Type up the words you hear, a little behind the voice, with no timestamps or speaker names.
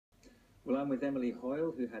Well, I'm with Emily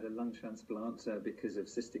Hoyle, who had a lung transplant because of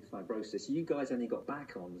cystic fibrosis. You guys only got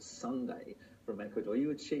back on Sunday from Ecuador.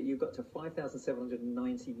 You got to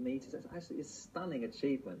 5,790 metres. That's actually a stunning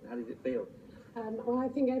achievement. How did it feel? Well, I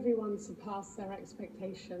think everyone surpassed their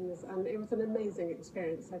expectations, and it was an amazing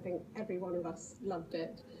experience. I think every one of us loved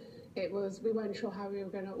it. We weren't sure how we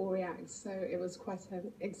were going to all react, so it was quite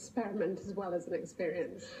an experiment as well as an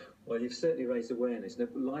experience. Well, you've certainly raised awareness. Now,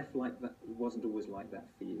 life like that wasn't always like that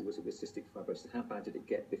for you, was it, with cystic fibrosis? How bad did it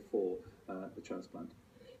get before the transplant?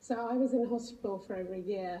 So I was in hospital for over a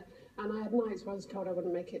year, and I had nights where I was told I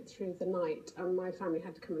wouldn't make it through the night, and my family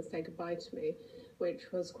had to come and say goodbye to me, which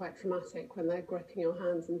was quite traumatic when they're gripping your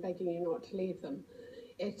hands and begging you not to leave them.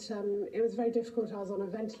 It was very difficult. I was on a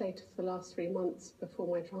ventilator for the last 3 months before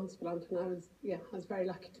my transplant, and I was very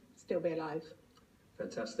lucky to still be alive.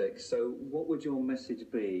 Fantastic. So what would your message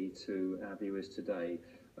be to our viewers today?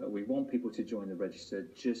 We want people to join the register.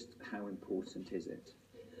 Just how important is it?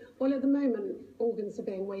 Well, at the moment, organs are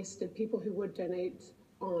being wasted. People who would donate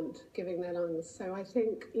aren't giving their lungs. So I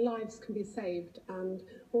think lives can be saved, and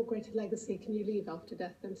what greater legacy can you leave after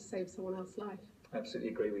death than to save someone else's life?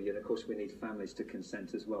 Absolutely agree with you. And of course, we need families to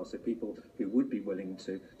consent as well. So people who would be willing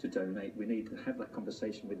to donate, we need to have that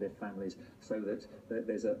conversation with their families so that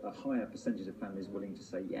there's a higher percentage of families willing to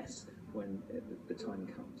say yes when the time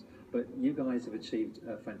comes. But you guys have achieved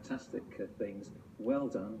fantastic things. Well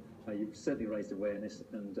done. You've certainly raised awareness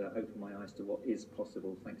and opened my eyes to what is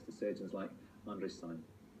possible thanks to surgeons like Andre Stein.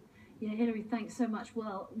 Yeah, Hilary, thanks so much.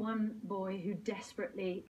 Well, one boy who desperately